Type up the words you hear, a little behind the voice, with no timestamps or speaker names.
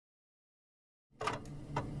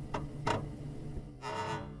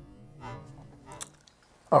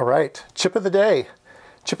All right, chip of the day.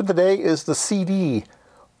 Chip of the day is the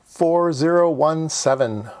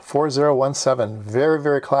CD4017. Very,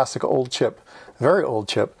 very classic old chip. Very old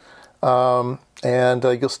chip. And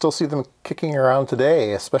you'll still see them kicking around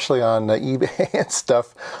today, especially on eBay and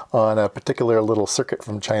stuff on a particular little circuit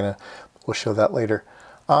from China. We'll show that later.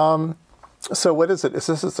 So what is it? This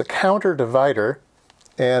is a counter divider,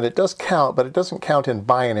 and it does count, but it doesn't count in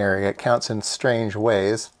binary. It counts in strange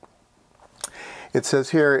ways. It says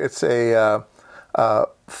here it's a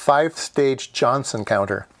 5-stage Johnson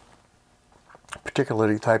counter,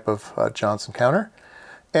 particularly type of Johnson counter.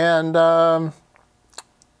 And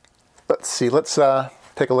let's see, let's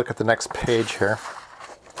take a look at the next page here.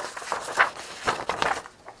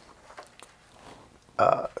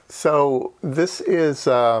 So this is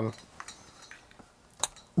the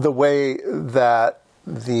way that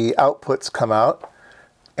the outputs come out,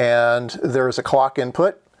 and there's a clock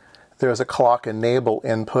input. There's a clock enable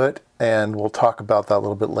input, and we'll talk about that a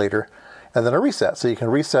little bit later. And then a reset. So you can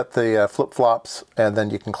reset the flip-flops, and then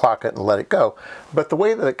you can clock it and let it go. But the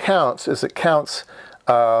way that it counts is it counts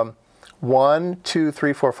 1, 2,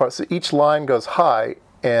 3, 4, 5. So each line goes high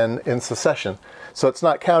and in succession. So it's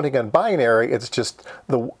not counting in binary, it's just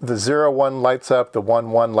the 0, 1 lights up, the 1,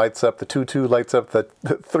 1 lights up, the 2, 2 lights up, the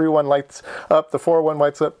 3, 1 lights up, the 4, 1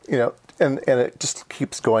 lights up, you know, and it just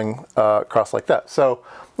keeps going across like that. So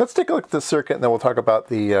let's take a look at the circuit, and then we'll talk about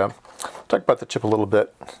the chip a little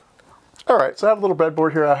bit. All right, so I have a little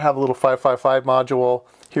breadboard here. I have a little 555 module.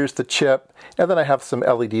 Here's the chip, and then I have some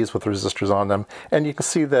LEDs with resistors on them. And you can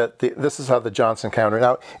see that this is how the Johnson counter.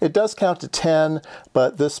 Now, it does count to 10,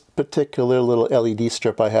 but this particular little LED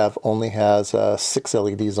strip I have only has 6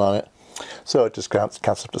 LEDs on it. So it just counts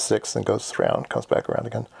up to 6 and goes around, comes back around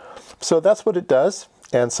again. So that's what it does.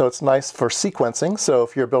 And so it's nice for sequencing. So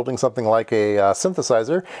if you're building something like a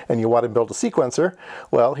synthesizer and you want to build a sequencer,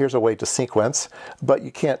 well, here's a way to sequence, but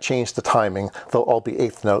you can't change the timing. They'll all be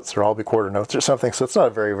eighth notes or all be quarter notes or something. So it's not a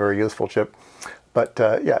very, very useful chip. But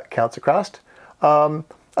yeah, it counts across. I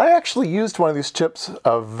actually used one of these chips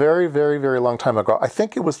a very, very, very long time ago. I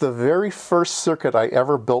think it was the very first circuit I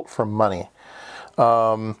ever built for money.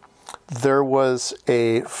 There was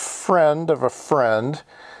a friend of a friend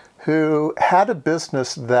who had a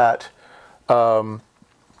business that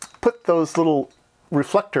put those little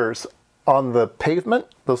reflectors on the pavement,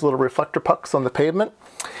 those little reflector pucks on the pavement.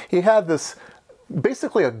 He had this,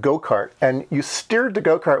 basically a go-kart, and you steered the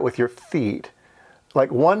go-kart with your feet.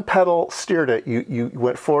 Like one pedal steered it, you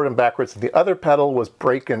went forward and backwards, and the other pedal was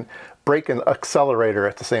brake and accelerator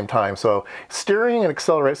at the same time. So steering and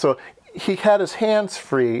accelerator, so he had his hands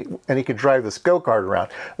free and he could drive this go-kart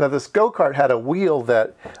around. Now this go-kart had a wheel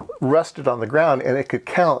that rested on the ground, and it could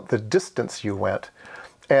count the distance you went.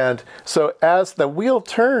 And so as the wheel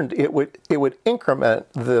turned, it would increment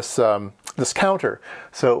this this counter.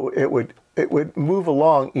 So it would move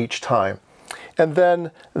along each time. And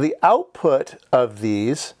then the output of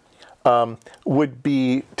these would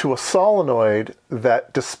be to a solenoid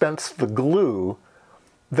that dispensed the glue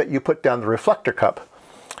that you put down the reflector cup.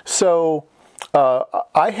 So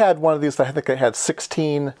I had one of these. I think I had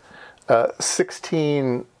 16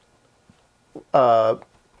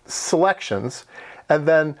 selections, and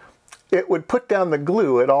then it would put down the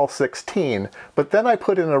glue at all 16, but then I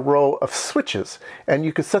put in a row of switches, and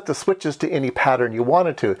you could set the switches to any pattern you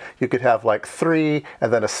wanted to. You could have like 3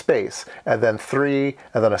 and then a space, and then 3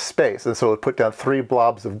 and then a space, and so it would put down 3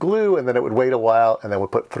 blobs of glue, and then it would wait a while, and then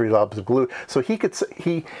would put 3 blobs of glue. So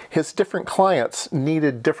his different clients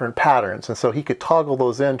needed different patterns, and so he could toggle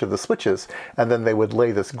those into the switches, and then they would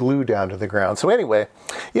lay this glue down to the ground. So anyway,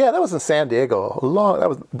 yeah, that was in San Diego.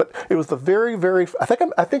 But it was the very, very. I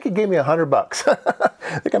think he gave me $100. I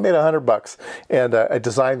think I made $100, and I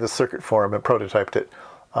designed the circuit for him and prototyped it.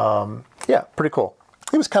 Yeah, pretty cool.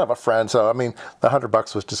 He was kind of a friend, so I mean, the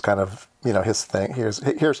 $100 was just kind of, you know, his thing. Here's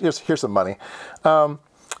some money. So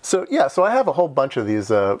yeah, so I have a whole bunch of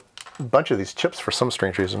these chips for some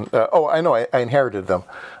strange reason. Oh, I know, I inherited them.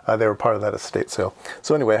 They were part of that estate sale.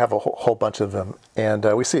 So anyway, I have a whole bunch of them, and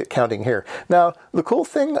we see it counting here. Now, the cool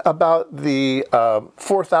thing about the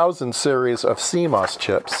 4000 series of CMOS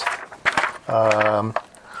chips.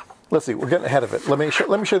 Let's see, we're getting ahead of it. Let me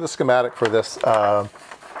show the schematic for this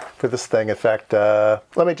thing. In fact,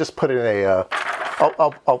 let me just put it in a.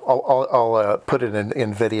 I'll put it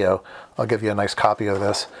in video. I'll give you a nice copy of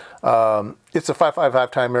this. It's a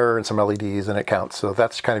 555 timer and some LEDs, and it counts. So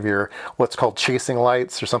that's kind of your what's called chasing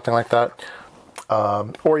lights or something like that.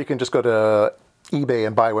 Or you can just go to eBay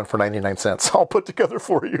and buy one for 99 cents. I'll put together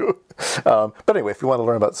for you. But anyway, if you want to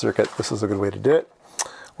learn about circuit, this is a good way to do it.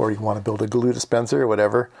 Or you want to build a glue dispenser or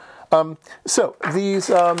whatever. So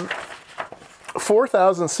these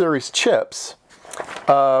 4000 series chips,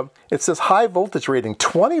 it says high voltage rating,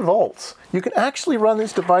 20 volts. You can actually run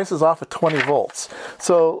these devices off of 20 volts.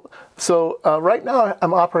 So right now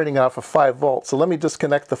I'm operating off of 5 volts. So let me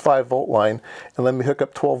disconnect the 5 volt line and let me hook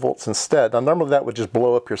up 12 volts instead. Now normally that would just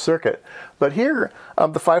blow up your circuit. But here,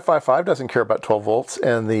 the 555 doesn't care about 12 volts,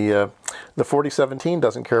 and the 4017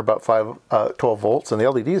 doesn't care about 12 volts, and the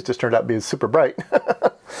LEDs just turned out to be super bright.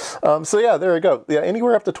 So yeah, there you go. Yeah,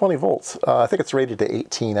 anywhere up to 20 volts. I think it's rated to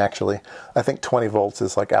 18 actually. I think 20 volts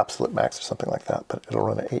is like absolute max or something like that, but it'll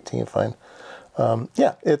run at 18 fine.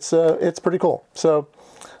 Yeah, it's pretty cool. So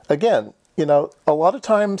again, you know, a lot of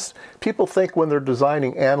times people think when they're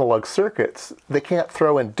designing analog circuits, they can't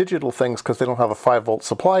throw in digital things because they don't have a 5 volt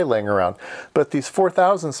supply laying around. But these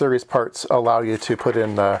 4000 series parts allow you to put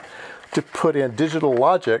in digital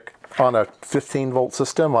logic on a 15 volt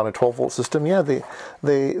system, on a 12 volt system. Yeah,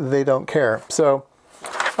 they don't care. So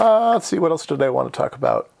let's see, what else did I want to talk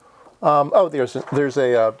about? Oh, there's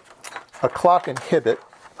a clock inhibit.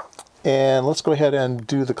 And let's go ahead and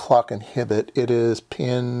do the clock inhibit. It is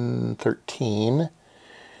pin 13.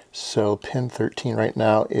 So pin 13 right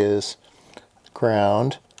now is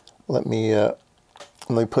ground. Let me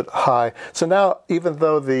put high. So now, even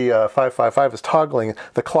though the 555 is toggling,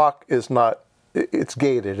 the clock is not, it's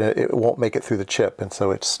gated. It won't make it through the chip, and so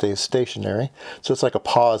it stays stationary. So it's like a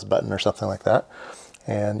pause button or something like that.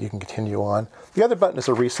 And you can continue on. The other button is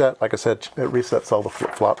a reset. Like I said, it resets all the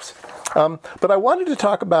flip-flops. But I wanted to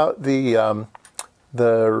talk about the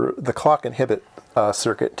clock inhibit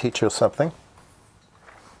circuit, teach you something.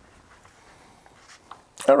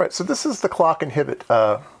 All right, so this is the clock inhibit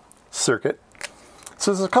circuit.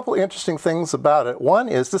 So there's a couple interesting things about it. One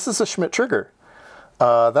is this is a Schmitt trigger.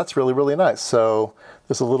 That's really, really nice. So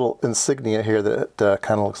there's a little insignia here that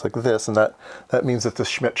kind of looks like this, and that means it's a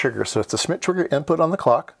Schmitt trigger. So it's a Schmitt trigger input on the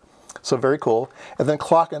clock. So very cool. And then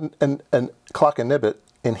clock clock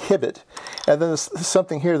inhibit, and then there's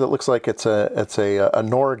something here that looks like it's a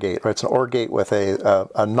NOR gate, right? It's an OR gate with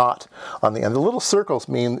a knot on the end. The little circles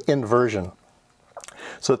mean inversion.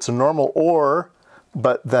 So it's a normal OR,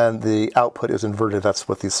 but then the output is inverted. That's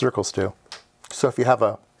what these circles do. So if you have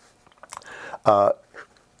a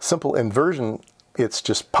simple inversion, it's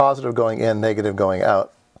just positive going in, negative going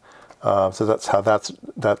out. So that's how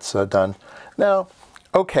that's done. Now,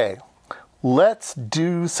 okay, let's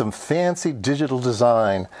do some fancy digital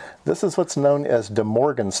design. This is what's known as De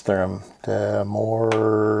Morgan's theorem. De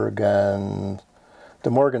Morgan's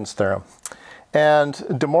theorem.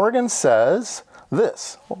 And De Morgan says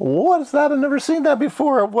this. What is that? I've never seen that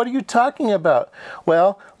before. What are you talking about?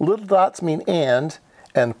 Well, little dots mean and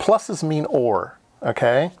pluses mean or,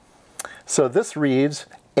 okay? So this reads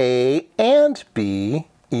A and B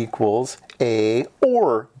equals A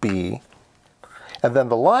or B. And then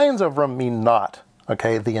the lines over them mean not,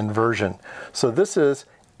 okay, the inversion. So this is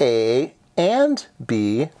A and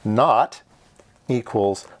B not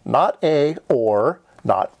equals not A or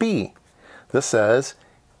not B. This says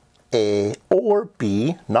A or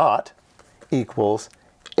B not equals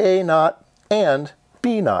A not and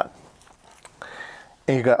B not.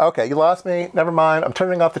 And you go, okay, you lost me, never mind, I'm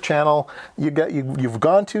turning off the channel, you've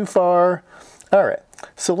gone too far. All right,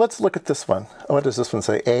 so let's look at this one. What does this one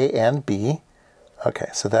say? A and B. Okay,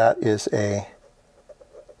 so that is a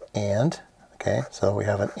and. Okay, so we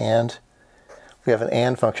have an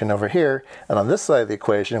and function over here, and on this side of the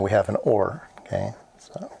equation we have an or. Okay,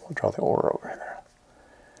 so we'll draw the or over here.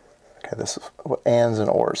 Okay, this is what ands and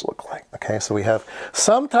ors look like. Okay, so we have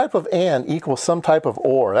some type of and equals some type of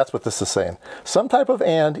or. That's what this is saying. Some type of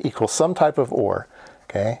and equals some type of or.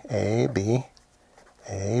 Okay, A, B,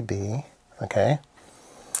 okay.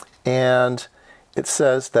 And it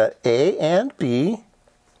says that A and B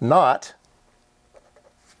not,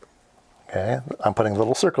 okay, I'm putting a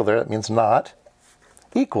little circle there, that means not,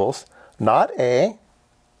 equals not A,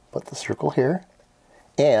 put the circle here,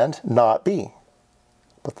 and not B.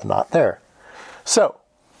 Put the not there. So,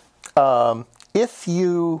 if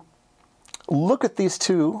you look at these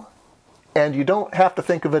two, and you don't have to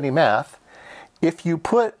think of any math, if you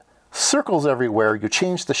put circles everywhere, you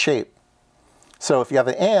change the shape. So if you have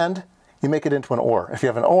an and, you make it into an or. If you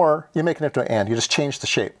have an or, you make it into an and. You just change the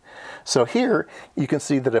shape. So here, you can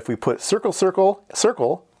see that if we put circle, circle,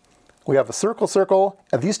 circle, we have a circle, circle,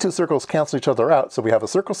 and these two circles cancel each other out. So we have a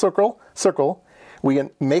circle, circle, circle. We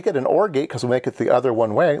make it an OR gate because we make it the other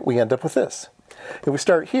one way, we end up with this. If we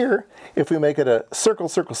start here, if we make it a circle,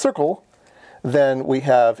 circle, circle, then we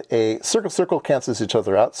have a circle, circle cancels each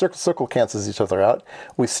other out, circle, circle cancels each other out.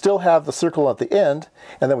 We still have the circle at the end,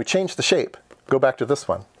 and then we change the shape. Go back to this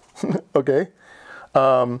one, okay?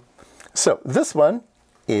 So this one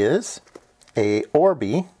is A or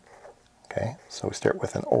B. Okay, so we start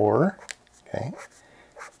with an OR. Okay,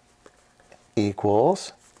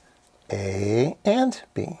 equals A and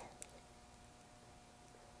B.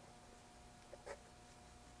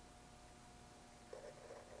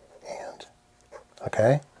 And,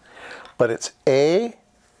 okay, but it's A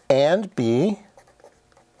and B,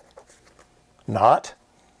 not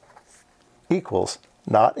equals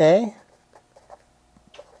not A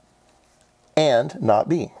and not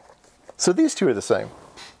B. So these two are the same.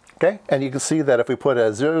 Okay, and you can see that if we put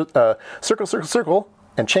a circle, circle, circle,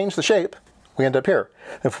 and change the shape, we end up here.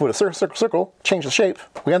 If we put a circle, circle, circle, change the shape,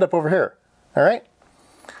 we end up over here. All right?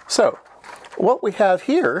 So what we have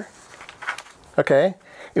here, okay,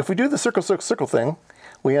 if we do the circle, circle, circle thing,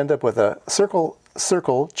 we end up with a circle,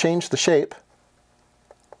 circle, change the shape,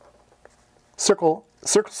 circle,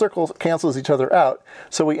 circle, circle cancels each other out,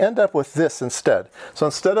 so we end up with this instead. So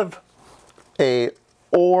instead of a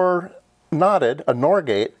OR knotted, a NOR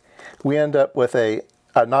gate, we end up with a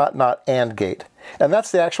not, not, and gate. And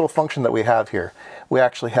that's the actual function that we have here. We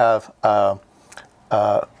actually have,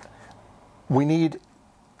 we need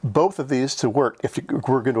both of these to work if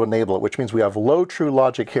we're going to enable it, which means we have low true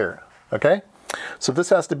logic here, okay? So this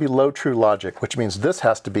has to be low true logic, which means this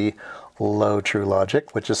has to be low true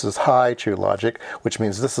logic, which this is high true logic, which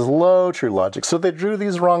means this is low true logic. So they drew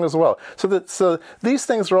these wrong as well. So these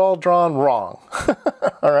things are all drawn wrong,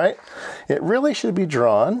 all right? It really should be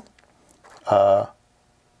drawn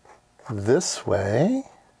this way.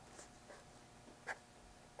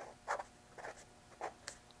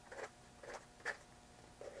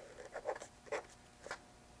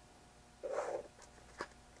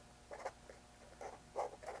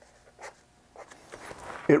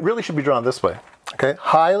 It really should be drawn this way. Okay,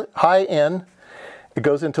 high in, it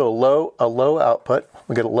goes into a low output.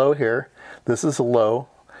 We get a low here. This is a low,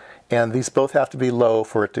 and these both have to be low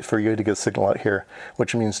for you to get a signal out here,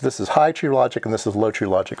 which means this is high true logic and this is low true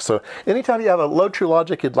logic. So anytime you have a low true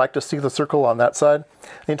logic, you'd like to see the circle on that side.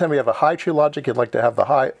 Anytime you have a high true logic, you'd like to have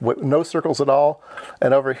the no circles at all.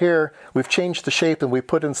 And over here, we've changed the shape and we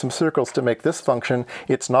put in some circles to make this function.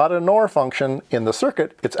 It's not a NOR function in the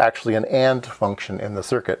circuit, it's actually an AND function in the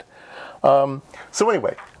circuit. So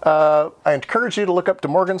anyway, I encourage you to look up De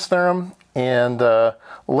Morgan's theorem and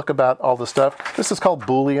look about all the stuff. This is called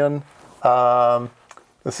Boolean.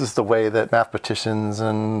 This is the way that mathematicians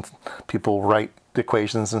and people write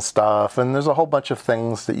equations and stuff. And there's a whole bunch of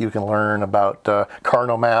things that you can learn about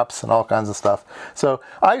Carnot maps and all kinds of stuff. So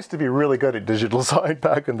I used to be really good at digital design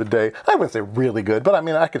back in the day. I wouldn't say really good, but I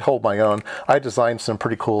mean, I could hold my own. I designed some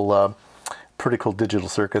pretty cool digital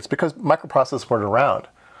circuits because microprocessors weren't around.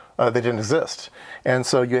 They didn't exist. And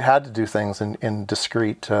so you had to do things in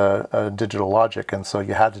discrete digital logic. And so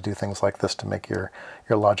you had to do things like this to make your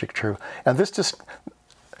logic true. And this just,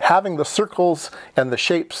 having the circles and the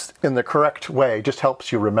shapes in the correct way just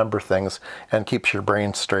helps you remember things and keeps your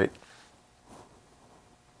brain straight.